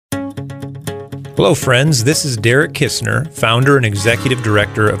Hello, friends. This is Derek Kistner, founder and executive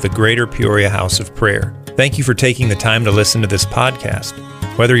director of the Greater Peoria House of Prayer. Thank you for taking the time to listen to this podcast.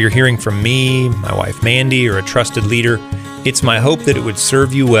 Whether you're hearing from me, my wife Mandy, or a trusted leader, it's my hope that it would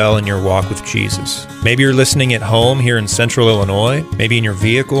serve you well in your walk with Jesus. Maybe you're listening at home here in Central Illinois, maybe in your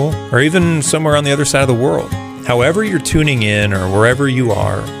vehicle, or even somewhere on the other side of the world. However you're tuning in or wherever you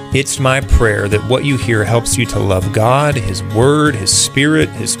are, it's my prayer that what you hear helps you to love God, His Word, His Spirit,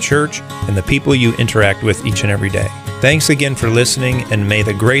 His church, and the people you interact with each and every day. Thanks again for listening, and may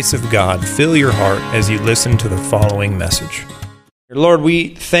the grace of God fill your heart as you listen to the following message. Lord,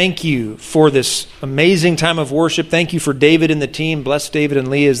 we thank you for this amazing time of worship. Thank you for David and the team. Bless David and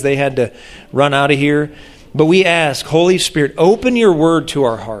Lee as they had to run out of here. But we ask, Holy Spirit, open your word to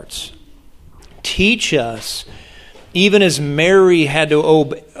our hearts. Teach us, even as Mary had to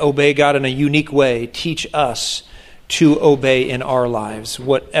obey God in a unique way, teach us to obey in our lives,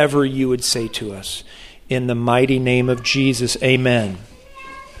 whatever you would say to us. In the mighty name of Jesus, amen.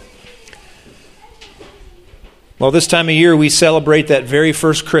 Well, this time of year, we celebrate that very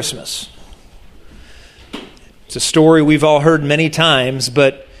first Christmas. It's a story we've all heard many times,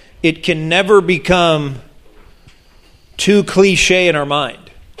 but it can never become too cliche in our mind.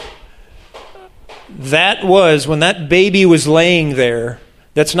 That was, when that baby was laying there,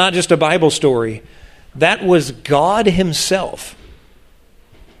 that's not just a Bible story. That was God Himself.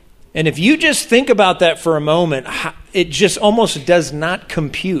 And if you just think about that for a moment, it just almost does not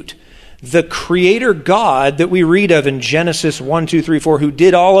compute. The Creator God that we read of in Genesis 1, 2, 3, 4, who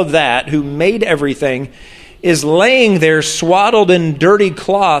did all of that, who made everything, is laying there swaddled in dirty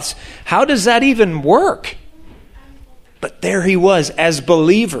cloths. How does that even work? But there He was as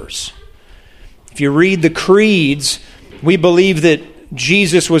believers. If you read the creeds, we believe that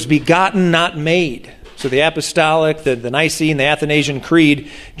Jesus was begotten, not made. So the Apostolic, the Nicene, the Athanasian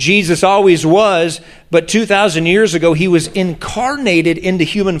Creed, Jesus always was, but 2,000 years ago He was incarnated into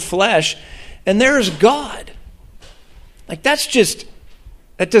human flesh, and there's God. Like that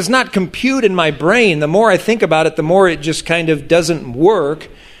does not compute in my brain. The more I think about it, the more it just kind of doesn't work.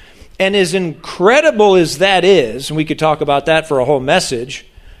 And as incredible as that is, and we could talk about that for a whole message,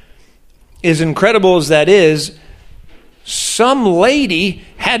 as incredible as that is, some lady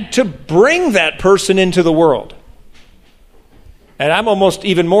had to bring that person into the world. And I'm almost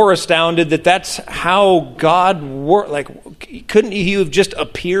even more astounded that that's how God worked. Like, couldn't He have just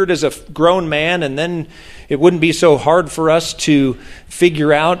appeared as a grown man and then it wouldn't be so hard for us to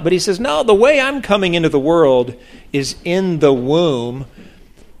figure out? But He says, no, the way I'm coming into the world is in the womb,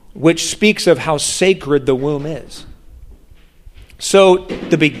 which speaks of how sacred the womb is. So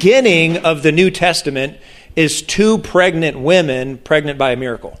the beginning of the New Testament is two pregnant women pregnant by a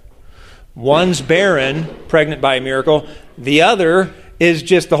miracle. One's barren, pregnant by a miracle. The other is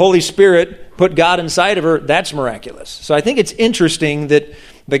just the Holy Spirit put God inside of her. That's miraculous. So I think it's interesting that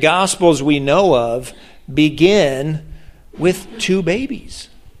the Gospels we know of begin with two babies.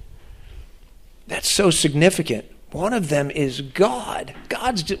 That's so significant. One of them is God.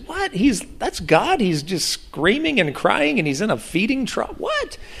 God's just, what? That's God. He's just screaming and crying and He's in a feeding trough.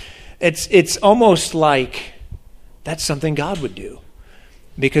 What? It's almost like that's something God would do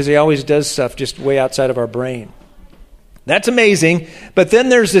because He always does stuff just way outside of our brain. That's amazing. But then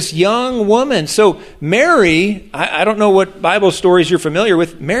there's this young woman. So Mary, I don't know what Bible stories you're familiar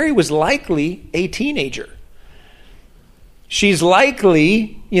with. Mary was likely a teenager. She's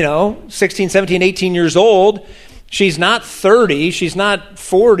likely, 16, 17, 18 years old. She's not 30. She's not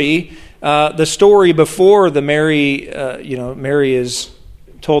 40. The story before the Mary, Mary is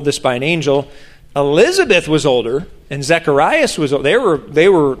told this by an angel. Elizabeth was older, and Zacharias was older. They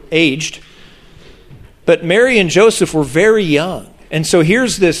were aged, but Mary and Joseph were very young. And so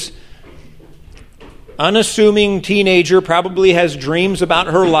here's this unassuming teenager, probably has dreams about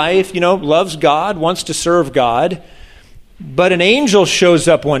her life. Loves God, wants to serve God, but an angel shows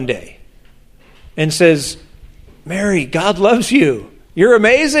up one day and says, Mary, God loves you. You're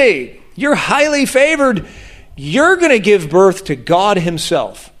amazing. You're highly favored. You're going to give birth to God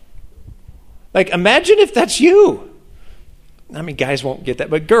Himself. Like, imagine if that's you. I mean, guys won't get that,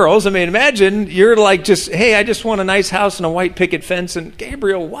 but girls, imagine you're like hey, I just want a nice house and a white picket fence. And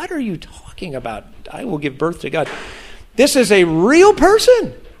Gabriel, what are you talking about? I will give birth to God. This is a real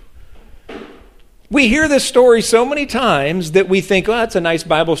person. We hear this story so many times that we think, oh, that's a nice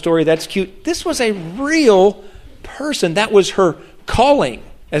Bible story. That's cute. This was a real person. That was her calling,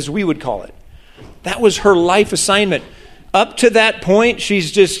 as we would call it. That was her life assignment. Up to that point,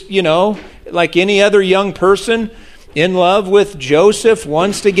 she's just, like any other young person, in love with Joseph,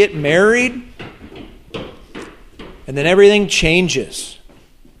 wants to get married. And then everything changes.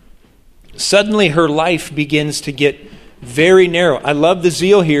 suddenly her life begins to get very narrow. I love the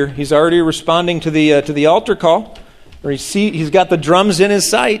zeal here. He's already responding to the altar call. Or he's got the drums in his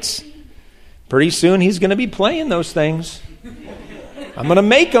sights. Pretty soon he's going to be playing those things. I'm going to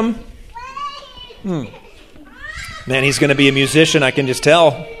make him. Man, he's going to be a musician, I can just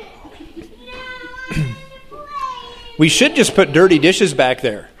tell. We should just put dirty dishes back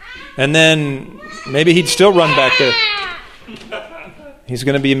there. And then maybe he'd still run back there. He's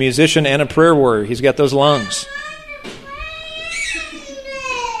going to be a musician and a prayer warrior. He's got those lungs.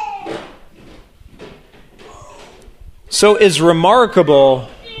 So as remarkable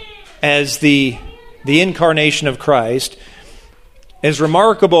as the incarnation of Christ, as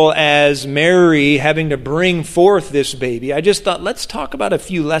remarkable as Mary having to bring forth this baby, I just thought, let's talk about a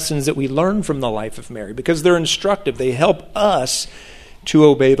few lessons that we learn from the life of Mary, because they're instructive. They help us to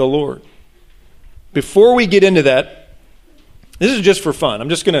obey the Lord. Before we get into that, this is just for fun. I'm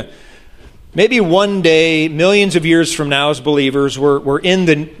just going to, maybe one day, millions of years from now as believers, we're in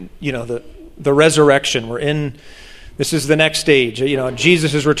the resurrection. We're in, this is the next stage.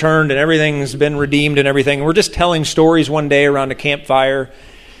 Jesus has returned and everything's been redeemed and everything. We're just telling stories one day around a campfire.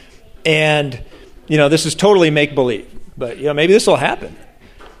 And, this is totally make-believe. But, maybe this will happen.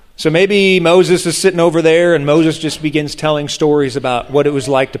 So maybe Moses is sitting over there and Moses just begins telling stories about what it was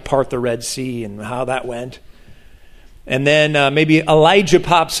like to part the Red Sea and how that went. And then maybe Elijah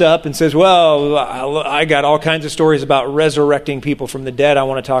pops up and says, well, I got all kinds of stories about resurrecting people from the dead I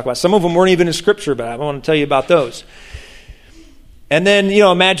want to talk about. Some of them weren't even in Scripture, but I want to tell you about those. And then,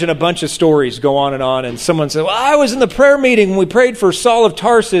 imagine a bunch of stories go on, and someone says, well, I was in the prayer meeting when we prayed for Saul of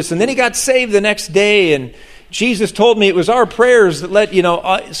Tarsus, and then he got saved the next day, and Jesus told me it was our prayers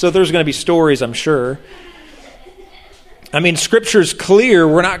that so there's going to be stories, I'm sure. I mean, Scripture's clear.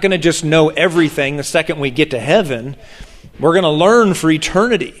 We're not going to just know everything the second we get to heaven. We're going to learn for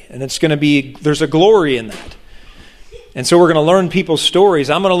eternity, and there's a glory in that. And so we're going to learn people's stories.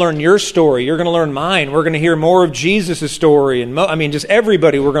 I'm going to learn your story. You're going to learn mine. We're going to hear more of Jesus' story. And just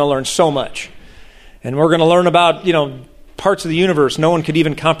everybody, we're going to learn so much. And we're going to learn about, parts of the universe no one could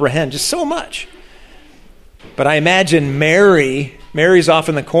even comprehend. Just so much. But I imagine Mary's off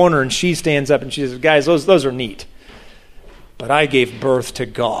in the corner, and she stands up and she says, guys, those are neat. But I gave birth to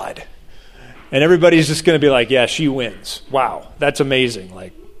God. And everybody's just going to be like, yeah, she wins. Wow, that's amazing.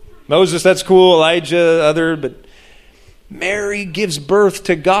 Like, Moses, that's cool. Elijah, but Mary gives birth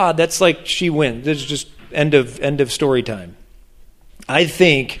to God. That's like she wins. It's just end of story time. I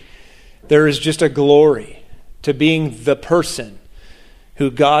think there is just a glory to being the person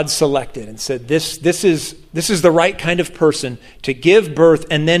who God selected and said, this is the right kind of person to give birth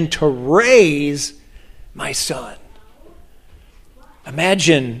and then to raise my son.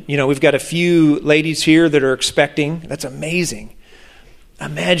 Imagine, we've got a few ladies here that are expecting. That's amazing.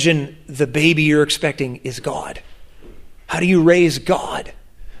 Imagine the baby you're expecting is God. How do you raise God?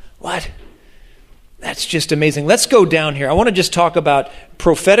 What? That's just amazing. Let's go down here. I want to just talk about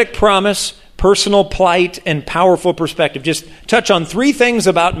prophetic promise, personal plight, and powerful perspective. Just touch on three things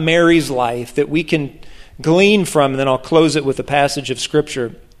about Mary's life that we can glean from, and then I'll close it with a passage of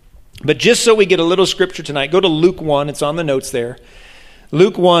Scripture. But just so we get a little Scripture tonight, go to Luke 1. It's on the notes there.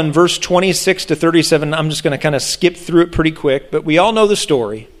 Luke 1, verse 26 to 37. I'm just going to kind of skip through it pretty quick, but we all know the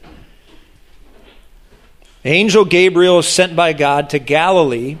story. Angel Gabriel is sent by God to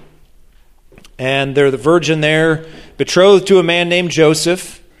Galilee, and they're the virgin there, betrothed to a man named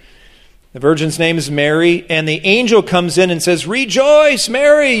Joseph. The virgin's name is Mary, and the angel comes in and says, "Rejoice,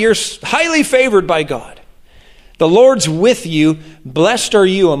 Mary, you're highly favored by God. The Lord's with you. Blessed are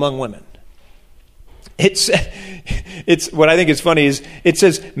you among women." It's what I think is funny is it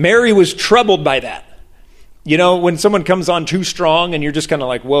says Mary was troubled by that. When someone comes on too strong and you're just kind of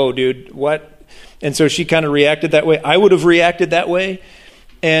like, whoa, dude, what? And so she kind of reacted that way. I would have reacted that way.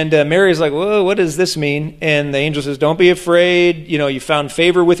 And Mary's like, whoa, what does this mean? And the angel says, don't be afraid. You found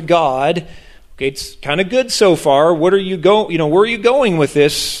favor with God. Okay, it's kind of good so far. Where are you going with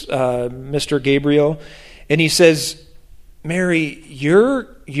this, Mr. Gabriel? And he says, Mary, you're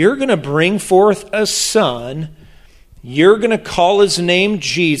going to bring forth a son. You're going to call his name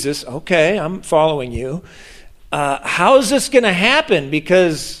Jesus. Okay, I'm following you. How is this going to happen?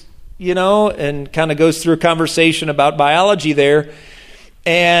 Because, and kind of goes through a conversation about biology there.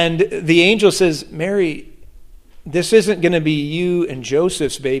 And the angel says, Mary, this isn't going to be you and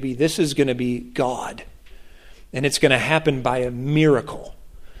Joseph's baby. This is going to be God. And it's going to happen by a miracle.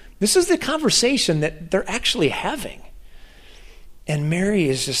 This is the conversation that they're actually having. And Mary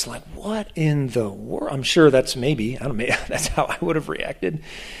is just like, what in the world? I'm sure that's that's how I would have reacted.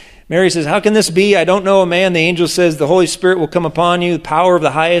 Mary says, how can this be? I don't know a man. The angel says, the Holy Spirit will come upon you. The power of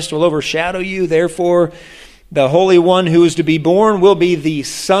the highest will overshadow you. Therefore, the Holy One who is to be born will be the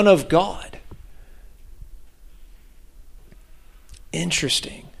Son of God.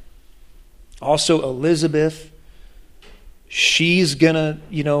 Interesting. Also, Elizabeth, she's going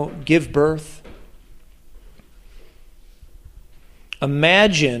to, give birth.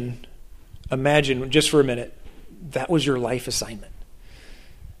 Imagine just for a minute, that was your life assignment.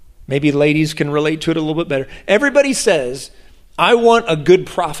 Maybe ladies can relate to it a little bit better. Everybody says, I want a good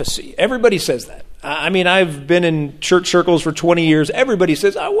prophecy. Everybody says that. I mean, I've been in church circles for 20 years. Everybody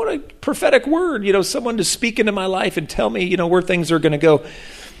says, I want a prophetic word, someone to speak into my life and tell me, where things are going to go.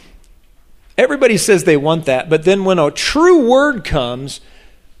 Everybody says they want that. But then when a true word comes,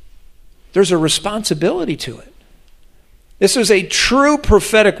 there's a responsibility to it. This was a true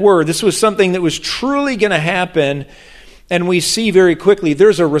prophetic word. This was something that was truly going to happen. And we see very quickly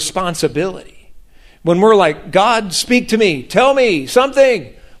there's a responsibility. When we're like, God, speak to me. Tell me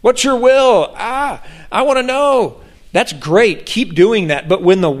something. What's your will? I want to know. That's great. Keep doing that. But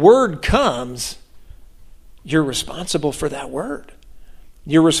when the word comes, you're responsible for that word.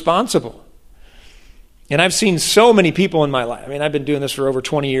 You're responsible. And I've seen so many people in my life. I mean, I've been doing this for over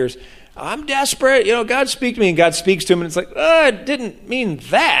 20 years. I'm desperate. God speak to me. And God speaks to him. And it's like, I didn't mean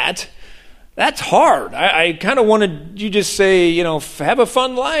that. That's hard. I kind of wanted you just say, have a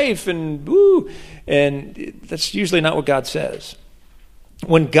fun life and woo. And that's usually not what God says.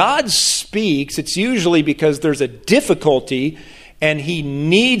 When God speaks, it's usually because there's a difficulty and he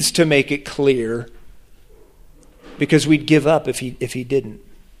needs to make it clear, because we'd give up if he didn't.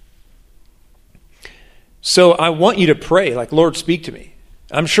 So I want you to pray, like, Lord, speak to me.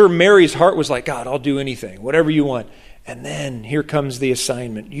 I'm sure Mary's heart was like, God, I'll do anything, whatever you want. And then here comes the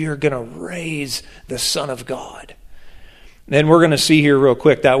assignment. You're going to raise the Son of God. And we're going to see here real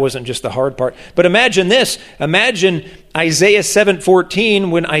quick, that wasn't just the hard part. But imagine this. Imagine Isaiah 7:14,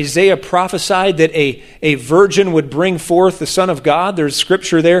 when Isaiah prophesied that a virgin would bring forth the Son of God. There's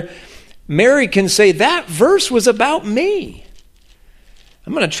scripture there. Mary can say, that verse was about me.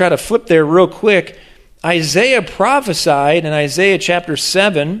 I'm going to try to flip there real quick. Isaiah prophesied in Isaiah chapter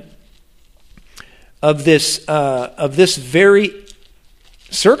 7 of this very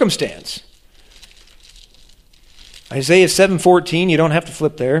circumstance. Isaiah 7:14, you don't have to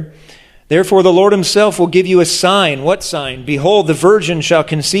flip there. Therefore the Lord himself will give you a sign. What sign? Behold, the virgin shall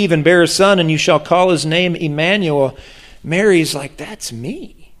conceive and bear a son, and you shall call his name Emmanuel. Mary's like, that's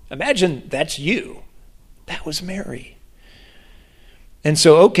me. Imagine that's you. That was Mary. And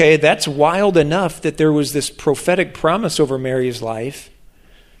so, okay, that's wild enough that there was this prophetic promise over Mary's life.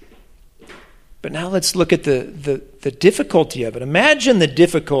 But now let's look at the difficulty of it. Imagine the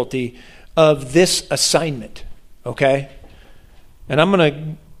difficulty of this assignment, okay? And I'm going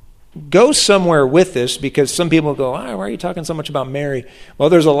to go somewhere with this, because some people go, why are you talking so much about Mary? Well,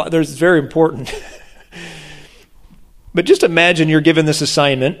 there's very important. But just imagine you're given this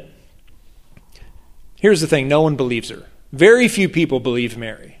assignment. Here's the thing, no one believes her. Very few people believe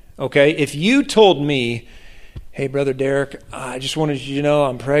Mary, okay? If you told me, hey, Brother Derek, I just wanted you to know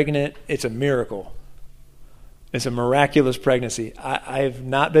I'm pregnant, it's a miracle. It's a miraculous pregnancy. I've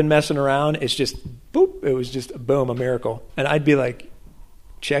not been messing around. It's just, boop, it was just, boom, a miracle. And I'd be like,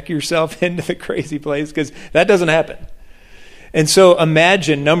 check yourself into the crazy place, because that doesn't happen. And so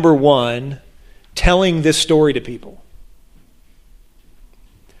imagine, number one, telling this story to people.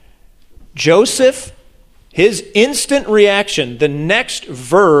 Joseph, his instant reaction, the next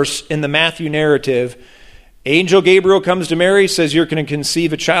verse in the Matthew narrative, Angel Gabriel comes to Mary, says, you're going to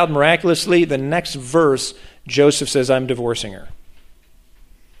conceive a child miraculously. The next verse, Joseph says, I'm divorcing her.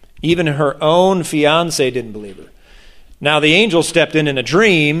 Even her own fiance didn't believe her. Now, the angel stepped in a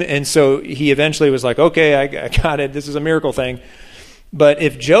dream, and so he eventually was like, okay, I got it. This is a miracle thing. But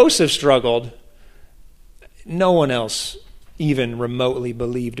if Joseph struggled, no one else even remotely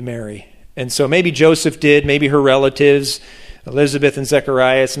believed Mary. And so maybe Joseph did, maybe her relatives, Elizabeth and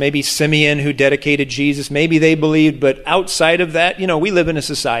Zacharias, maybe Simeon, who dedicated Jesus, maybe they believed. But outside of that, we live in a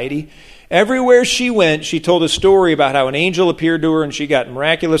society. Everywhere she went, she told a story about how an angel appeared to her and she got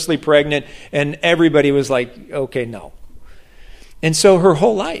miraculously pregnant, and everybody was like, okay, no. And so her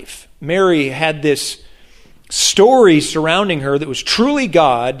whole life, Mary had this story surrounding her that was truly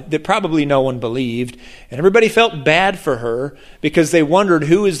God, that probably no one believed, and everybody felt bad for her because they wondered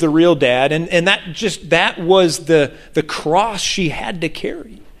who is the real dad, and that was the cross she had to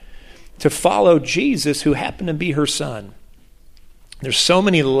carry to follow Jesus, who happened to be her son. There's so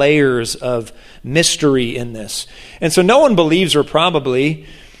many layers of mystery in this. And so no one believes her, probably,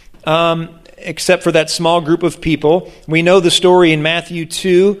 except for that small group of people. We know the story in Matthew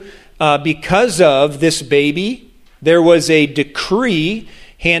 2 because of this baby, there was a decree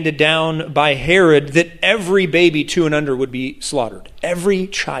handed down by Herod that every baby 2 and under would be slaughtered. Every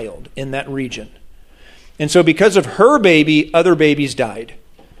child in that region. And so because of her baby, other babies died.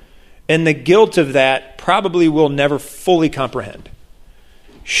 And the guilt of that probably we'll never fully comprehend.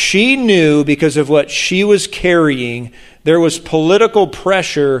 She knew because of what she was carrying, there was political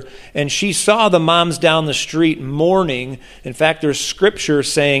pressure, and she saw the moms down the street mourning. In fact, there's scripture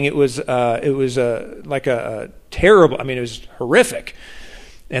saying it was like a terrible, it was horrific.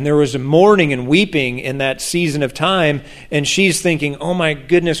 And there was a mourning and weeping in that season of time, and she's thinking, oh my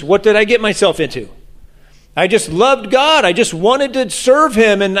goodness, what did I get myself into? I just loved God. I just wanted to serve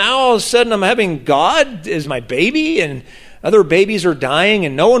him, and now all of a sudden I'm having God as my baby, and other babies are dying,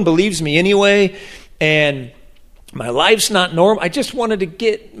 and no one believes me anyway, and my life's not normal. I just wanted to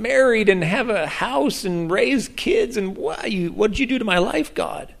get married and have a house and raise kids, and what did you do to my life,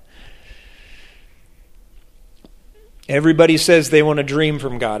 God? Everybody says they want a dream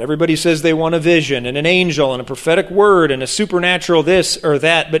from God. Everybody says they want a vision and an angel and a prophetic word and a supernatural this or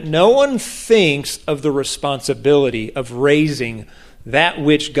that, but no one thinks of the responsibility of raising that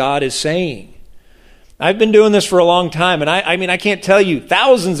which God is saying. I've been doing this for a long time, and I can't tell you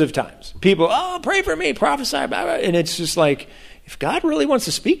thousands of times. People, pray for me, prophesy, blah, blah, and it's just like, if God really wants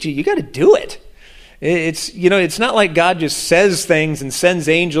to speak to you, you got to do it. It's not like God just says things and sends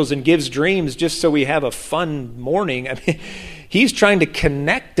angels and gives dreams just so we have a fun morning. He's trying to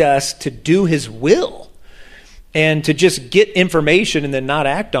connect us to do his will. And to just get information and then not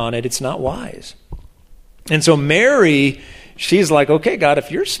act on it, it's not wise. And so Mary, she's like, okay, God, if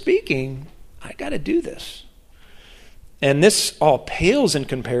you're speaking, I got to do this. And this all pales in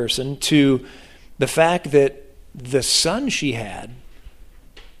comparison to the fact that the son she had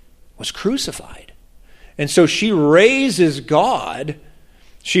was crucified. And so she raises God,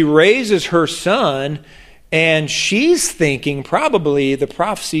 she raises her son, and she's thinking probably the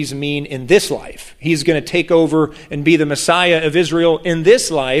prophecies mean in this life. He's going to take over and be the Messiah of Israel in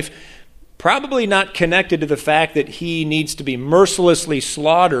this life, probably not connected to the fact that he needs to be mercilessly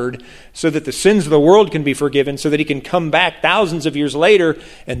slaughtered so that the sins of the world can be forgiven, so that he can come back thousands of years later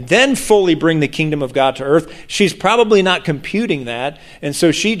and then fully bring the kingdom of God to earth. She's probably not computing that. And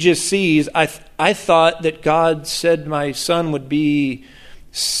so she just sees, I thought that God said my son would be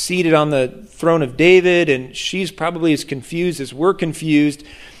seated on the throne of David, and she's probably as confused as we're confused.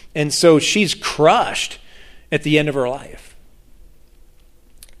 And so she's crushed at the end of her life.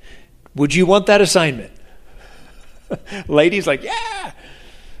 Would you want that assignment? Ladies like, yeah.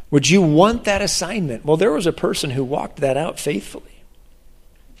 Would you want that assignment? Well, there was a person who walked that out faithfully.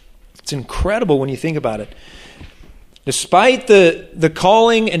 It's incredible when you think about it. Despite the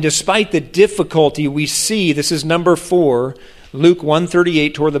calling and despite the difficulty we see, this is number 4, Luke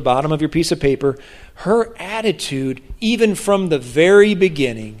 1:38 toward the bottom of your piece of paper, her attitude, even from the very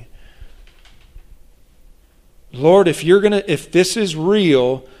beginning, Lord, if this is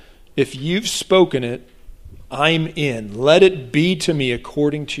real, if you've spoken it, I'm in. Let it be to me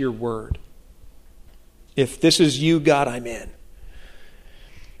according to your word. If this is you, God, I'm in.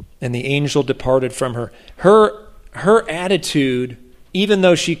 And the angel departed from her. Her attitude, even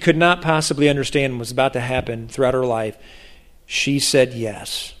though she could not possibly understand what was about to happen throughout her life, she said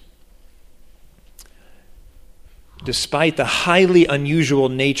yes. Despite the highly unusual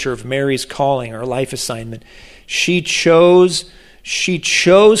nature of Mary's calling or life assignment, she chose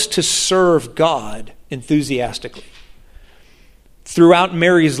to serve God enthusiastically. Throughout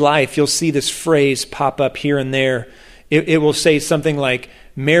Mary's life, you'll see this phrase pop up here and there. It will say something like,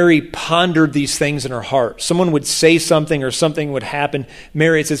 Mary pondered these things in her heart. Someone would say something or something would happen.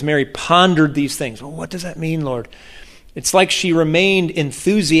 It says Mary pondered these things. Well, what does that mean, Lord? It's like she remained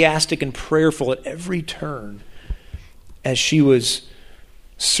enthusiastic and prayerful at every turn as she was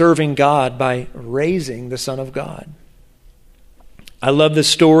serving God by raising the Son of God. I love the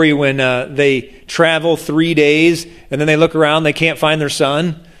story when they travel 3 days and then they look around, they can't find their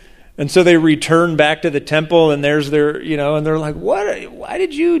son. And so they return back to the temple and there's their, and they're like, what? Why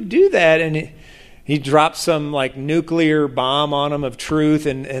did you do that? And he drops some like nuclear bomb on them of truth.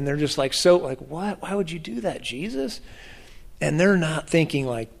 And they're just like, what? Why would you do that, Jesus? And they're not thinking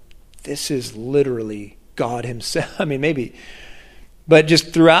like, this is literally God himself. Maybe. But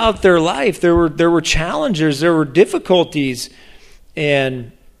just throughout their life, there were challenges, there were difficulties.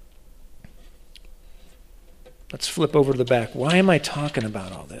 And let's flip over to the back. Why am I talking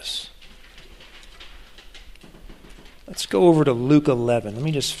about all this? Let's go over to Luke 11. Let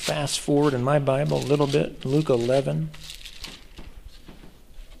me just fast forward in my Bible a little bit. Luke 11.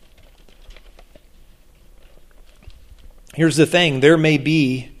 Here's the thing. There may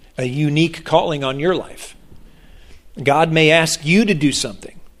be a unique calling on your life. God may ask you to do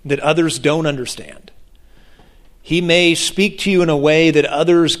something that others don't understand. He may speak to you in a way that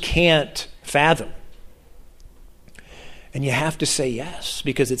others can't fathom. And you have to say yes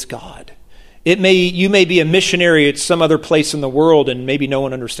because it's God. You may be a missionary at some other place in the world and maybe no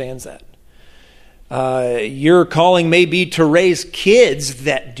one understands that. Your calling may be to raise kids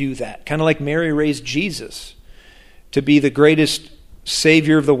that do that, kind of like Mary raised Jesus to be the greatest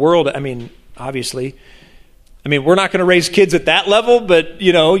Savior of the world. I mean, obviously. I mean, we're not going to raise kids at that level, but,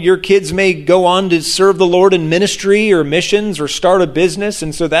 your kids may go on to serve the Lord in ministry or missions or start a business,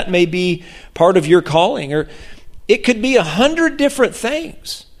 and so that may be part of your calling. Or it could be 100 different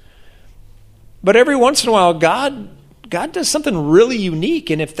things. But every once in a while, God does something really unique,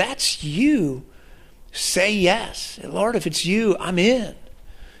 and if that's you, say yes. Lord, if it's you, I'm in.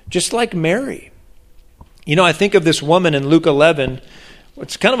 Just like Mary. I think of this woman in Luke 11.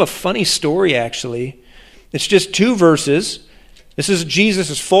 It's kind of a funny story, actually. It's just 2 verses. This is Jesus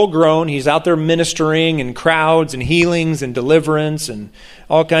is full grown. He's out there ministering in crowds and healings and deliverance and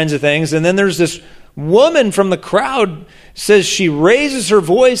all kinds of things. And then there's this woman from the crowd says she raises her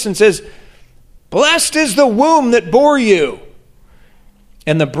voice and says, "Blessed is the womb that bore you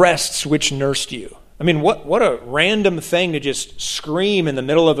and the breasts which nursed you." I mean, what a random thing to just scream in the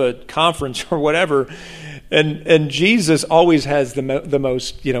middle of a conference or whatever. And Jesus always has the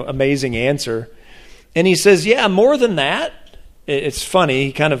most, amazing answer. And he says, yeah, more than that. It's funny.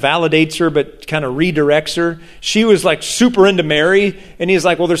 He kind of validates her, but kind of redirects her. She was like super into Mary. And he's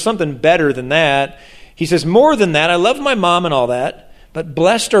like, well, there's something better than that. He says, more than that. I love my mom and all that. But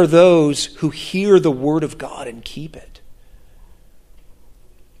blessed are those who hear the word of God and keep it.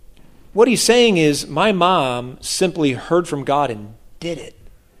 What he's saying is, my mom simply heard from God and did it.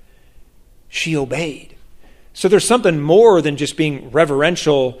 She obeyed. So there's something more than just being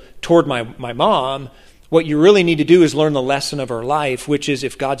reverential toward my mom. What you really need to do is learn the lesson of her life, which is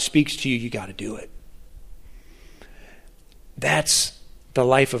if God speaks to you, you got to do it. That's the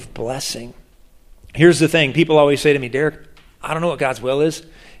life of blessing. Here's the thing. People always say to me, Derek, I don't know what God's will is.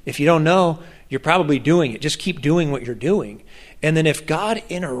 If you don't know, you're probably doing it. Just keep doing what you're doing. And then if God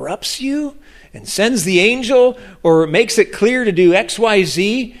interrupts you and sends the angel or makes it clear to do X, Y,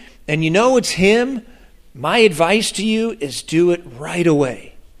 Z, and it's him, my advice to you is do it right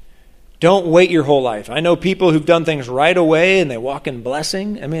away. Don't wait your whole life. I know people who've done things right away and they walk in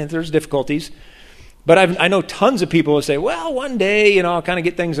blessing. I mean, there's difficulties. But I know tons of people who say, well, one day, I'll kind of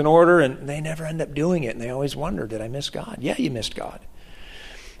get things in order, and they never end up doing it. And they always wonder, did I miss God? Yeah, you missed God.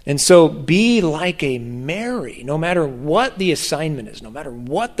 And so be like a Mary, no matter what the assignment is, no matter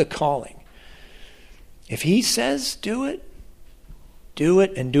what the calling. If he says do it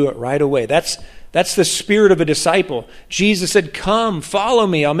and do it right away. That's the spirit of a disciple. Jesus said, come, follow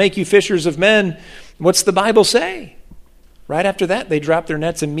me. I'll make you fishers of men. What's the Bible say? Right after that, they dropped their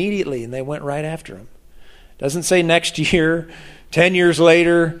nets immediately and they went right after him. Doesn't say next year, 10 years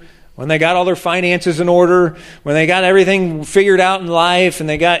later, when they got all their finances in order, when they got everything figured out in life and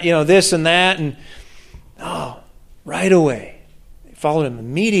they got, this and that. And right away. They followed him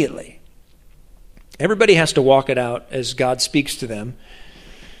immediately. Everybody has to walk it out as God speaks to them.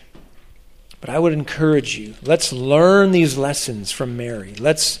 But I would encourage you, let's learn these lessons from Mary.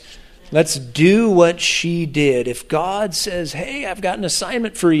 Let's do what she did. If God says, hey, I've got an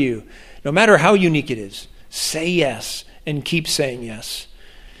assignment for you, no matter how unique it is, say yes and keep saying yes.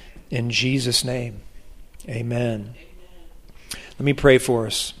 In Jesus' name, amen. Let me pray for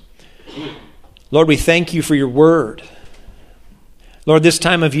us. Lord, we thank you for your word. Lord, this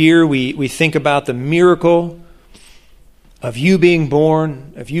time of year, we think about the miracle of you being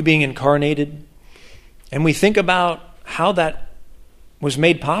born, of you being incarnated. And we think about how that was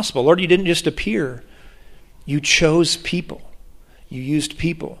made possible. Lord, you didn't just appear. You chose people. You used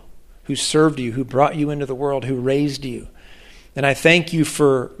people who served you, who brought you into the world, who raised you. And I thank you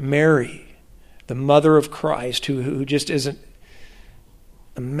for Mary, the mother of Christ, who just is an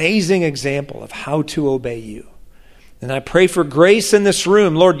amazing example of how to obey you. And I pray for grace in this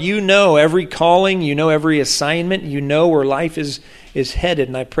room. Lord, you know every calling, you know every assignment, you know where life is headed.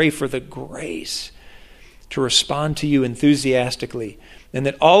 And I pray for the grace to respond to you enthusiastically. And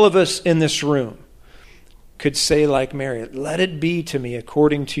that all of us in this room could say like Mary, let it be to me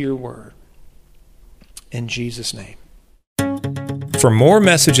according to your word. In Jesus' name. For more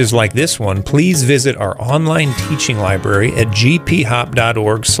messages like this one, please visit our online teaching library at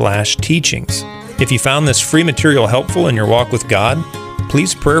gphop.org/teachings. If you found this free material helpful in your walk with God,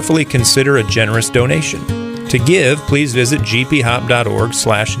 please prayerfully consider a generous donation. To give, please visit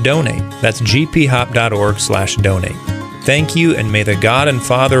gphop.org/donate. That's gphop.org/donate. Thank you, and may the God and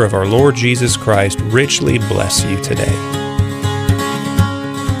Father of our Lord Jesus Christ richly bless you today.